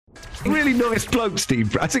Really nice bloke,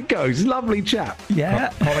 Steve, as it goes. Lovely chap.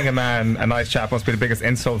 Yeah. Calling a man a nice chap must be the biggest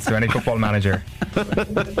insult to any football manager.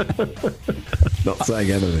 Not saying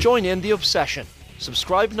anything. Join in the obsession.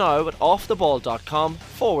 Subscribe now at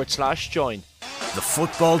offtheball.com/join. The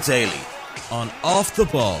Football Daily on Off the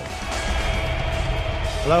Ball.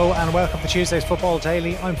 Hello and welcome to Tuesday's Football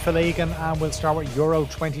Daily. I'm Phil Egan and we'll start with Euro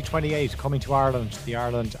 2028 coming to Ireland. The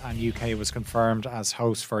Ireland and UK was confirmed as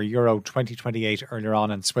hosts for Euro 2028 earlier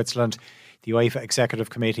on in Switzerland. The UEFA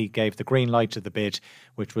Executive Committee gave the green light to the bid,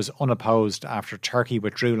 which was unopposed after Turkey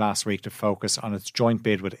withdrew last week to focus on its joint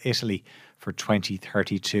bid with Italy for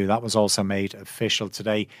 2032. That was also made official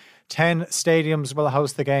today. 10 stadiums will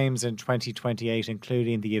host the games in 2028,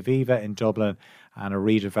 including the Aviva in Dublin and a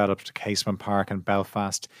redeveloped Casement Park in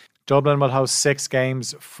Belfast. Dublin will host 6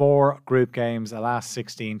 games, 4 group games, a last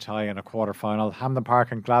 16 tie and a quarter-final. Hampden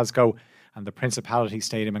Park in Glasgow and the Principality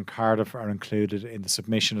Stadium in Cardiff are included in the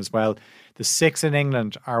submission as well. The 6 in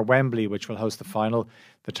England are Wembley, which will host the final,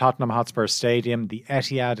 the Tottenham Hotspur Stadium, the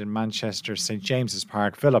Etihad in Manchester, St James's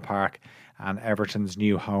Park, Villa Park and Everton's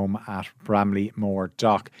new home at Bramley Moor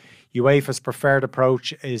Dock. UEFA's preferred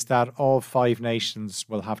approach is that all 5 nations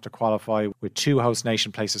will have to qualify, with 2 host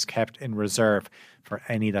nation places kept in reserve for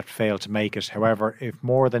any that fail to make it. However, if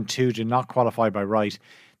more than 2 do not qualify by right,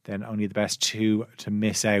 then only the best 2 to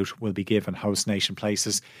miss out will be given host nation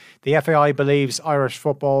places. The FAI believes Irish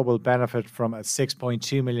football will benefit from a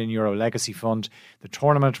 €6.2 million legacy fund. The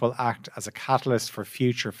tournament will act as a catalyst for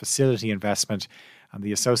future facility investment, and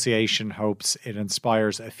the association hopes it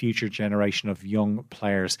inspires a future generation of young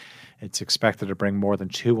players. It's expected to bring more than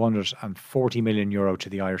 €240 million to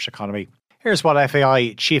the Irish economy. Here's what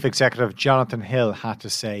FAI Chief Executive Jonathan Hill had to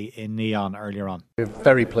say in Neon earlier on. We're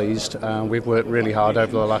very pleased. We've worked really hard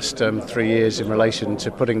over the last 3 years in relation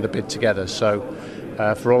to putting the bid together. So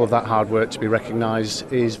for all of that hard work to be recognised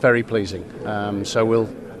is very pleasing. So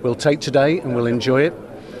we'll take today and we'll enjoy it.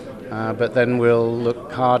 But then we'll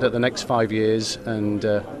look hard at the next 5 years and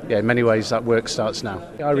in many ways that work starts now.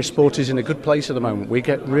 Irish sport is in a good place at the moment. We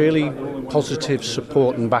get really positive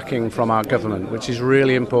support and backing from our government, which is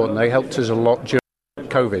really important. They helped us a lot during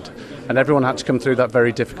COVID and everyone had to come through that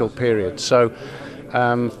very difficult period. So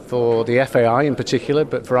for the FAI in particular,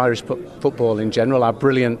 but for Irish football in general, our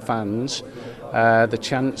brilliant fans, the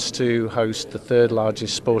chance to host the 3rd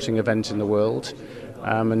largest sporting event in the world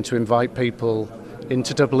and to invite people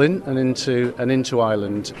into Dublin and into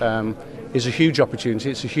Ireland is a huge opportunity.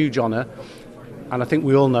 It's a huge honour, and I think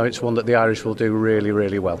we all know it's one that the Irish will do really,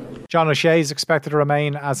 really well. John O'Shea is expected to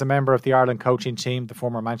remain as a member of the Ireland coaching team. The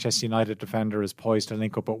former Manchester United defender is poised to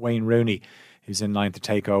link up with Wayne Rooney, who's in line to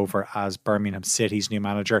take over as Birmingham City's new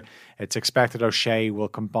manager. It's expected O'Shea will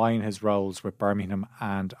combine his roles with Birmingham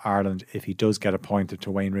and Ireland if he does get appointed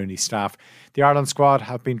to Wayne Rooney's staff. The Ireland squad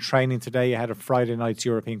have been training today ahead of Friday night's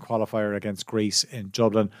European qualifier against Greece in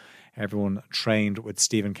Dublin. Everyone trained with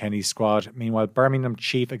Stephen Kenny's squad. Meanwhile, Birmingham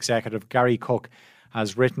Chief Executive Gary Cook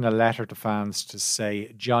has written a letter to fans to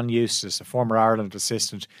say John Eustace, a former Ireland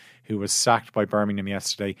assistant who was sacked by Birmingham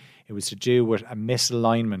yesterday, it was to do with a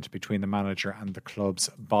misalignment between the manager and the club's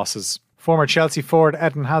bosses. Former Chelsea forward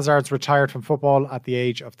Eden Hazard's retired from football at the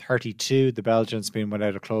age of 32. The Belgian's been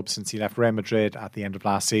without a club since he left Real Madrid at the end of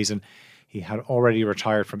last season. He had already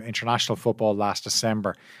retired from international football last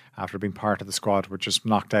December after being part of the squad which was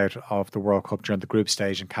knocked out of the World Cup during the group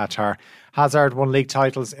stage in Qatar. Hazard won league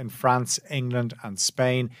titles in France, England and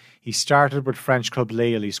Spain. He started with French club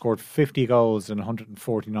Lille. He scored 50 goals in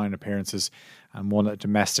 149 appearances and won a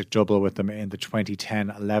domestic double with them in the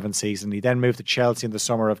 2010-11 season. He then moved to Chelsea in the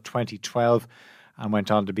summer of 2012 and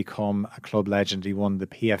went on to become a club legend. He won the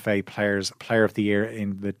PFA Player of the Year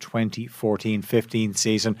in the 2014-15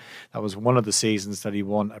 season. That was one of the seasons that he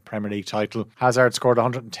won a Premier League title. Hazard scored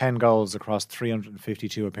 110 goals across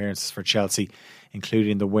 352 appearances for Chelsea,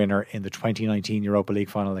 including the winner in the 2019 Europa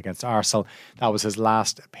League final against Arsenal. That was his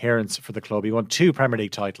last appearance for the club. He won 2 Premier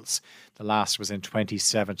League titles. The last was in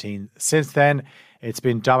 2017. Since then, it's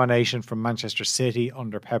been domination from Manchester City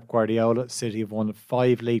under Pep Guardiola. City have won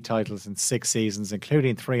 5 league titles in 6 seasons,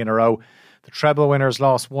 including 3 in a row. The treble winners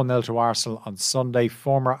lost 1-0 to Arsenal on Sunday.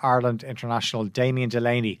 Former Ireland international Damien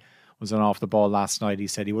Delaney was on off the ball last night. He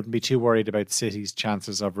said he wouldn't be too worried about City's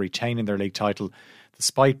chances of retaining their league title,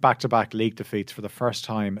 despite back-to-back league defeats for the first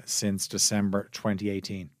time since December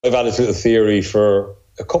 2018. I've had this little theory for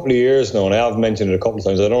a couple of years now, and I have mentioned it a couple of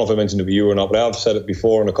times. I don't know if I mentioned it with you or not, but I have said it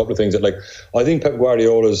before in a couple of things that, like, I think Pep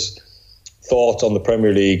Guardiola's thoughts on the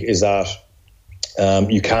Premier League is that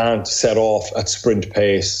you can't set off at sprint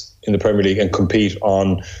pace in the Premier League and compete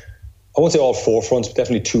on I won't say all four fronts, but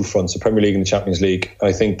definitely two fronts, the Premier League and the Champions League.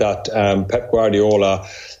 I think that Pep Guardiola,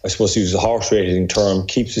 I suppose to use a horse racing term,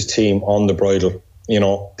 keeps his team on the bridle.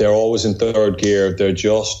 They're always in third gear. They're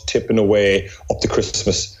just tipping away up to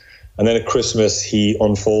Christmas. And then at Christmas, he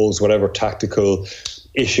unfolds whatever tactical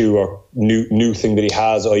issue or new thing that he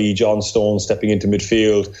has, i.e. John Stones stepping into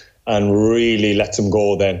midfield, and really lets him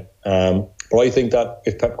go then. But I think that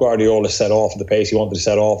if Pep Guardiola set off at the pace he wanted to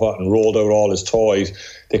set off at and rolled out all his toys,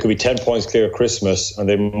 they could be 10 points clear at Christmas and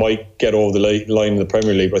they might get over the line in the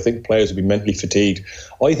Premier League. But I think players would be mentally fatigued.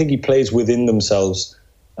 I think he plays within themselves.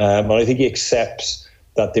 And I think he accepts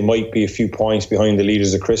that they might be a few points behind the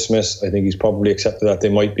leaders at Christmas. I think he's probably accepted that they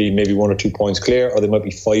might be maybe 1 or 2 points clear, or they might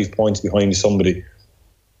be 5 points behind somebody.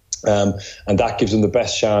 And that gives them the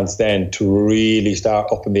best chance then to really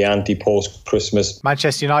start upping the ante post-Christmas.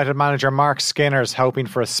 Manchester United manager Mark Skinner is hoping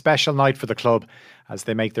for a special night for the club as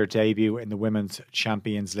they make their debut in the Women's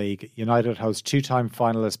Champions League. United host two-time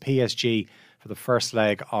finalist PSG for the first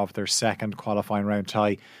leg of their second qualifying round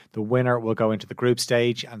tie. The winner will go into the group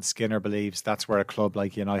stage, and Skinner believes that's where a club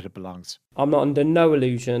like United belongs. I'm not under no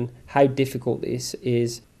illusion how difficult this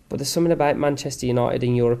is, but there's something about Manchester United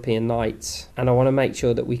in European nights, and I want to make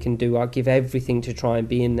sure that we can give everything to try and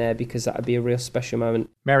be in there, because that would be a real special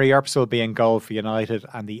moment. Mary Earps will be in goal for United,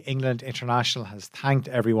 and the England international has thanked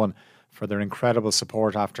everyone for their incredible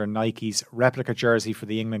support after Nike's replica jersey for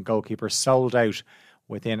the England goalkeeper sold out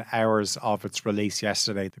within hours of its release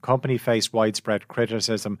yesterday. The company faced widespread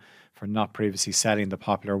criticism for not previously selling the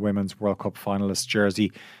popular Women's World Cup finalist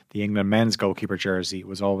jersey. The England men's goalkeeper jersey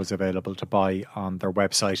was always available to buy on their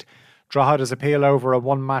website. Drogheda's appeal over a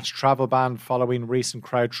one-match travel ban following recent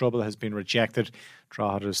crowd trouble has been rejected.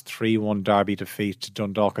 Drogheda's 3-1 derby defeat to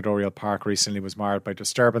Dundalk at Oriel Park recently was marred by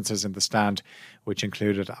disturbances in the stand, which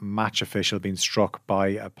included a match official being struck by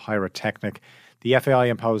a pyrotechnic. The FAI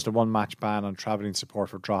imposed a one-match ban on travelling support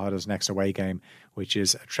for Drogheda's next away game, which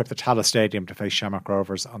is a trip to Tallaght Stadium to face Shamrock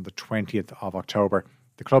Rovers on the 20th of October.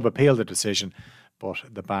 The club appealed the decision, but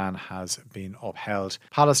the ban has been upheld.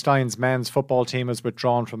 Palestine's men's football team has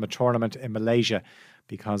withdrawn from a tournament in Malaysia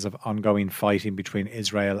because of ongoing fighting between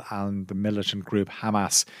Israel and the militant group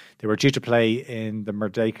Hamas. They were due to play in the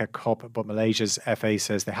Merdeka Cup, but Malaysia's FA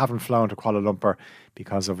says they haven't flown to Kuala Lumpur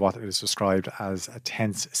because of what is described as a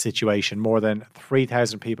tense situation. More than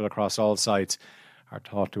 3,000 people across all sides are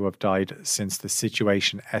thought to have died since the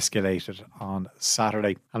situation escalated on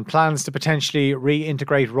Saturday. And plans to potentially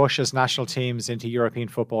reintegrate Russia's national teams into European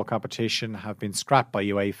football competition have been scrapped by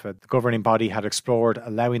UEFA. The governing body had explored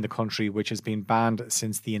allowing the country, which has been banned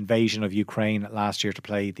since the invasion of Ukraine last year, to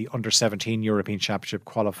play the Under-17 European Championship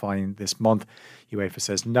qualifying this month. UEFA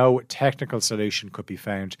says no technical solution could be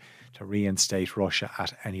found to reinstate Russia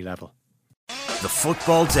at any level. The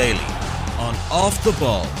Football Daily on Off the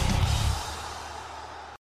Ball.